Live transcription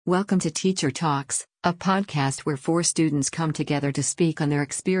Welcome to Teacher Talks, a podcast where four students come together to speak on their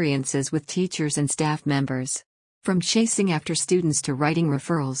experiences with teachers and staff members. From chasing after students to writing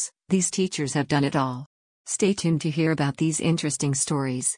referrals, these teachers have done it all. Stay tuned to hear about these interesting stories.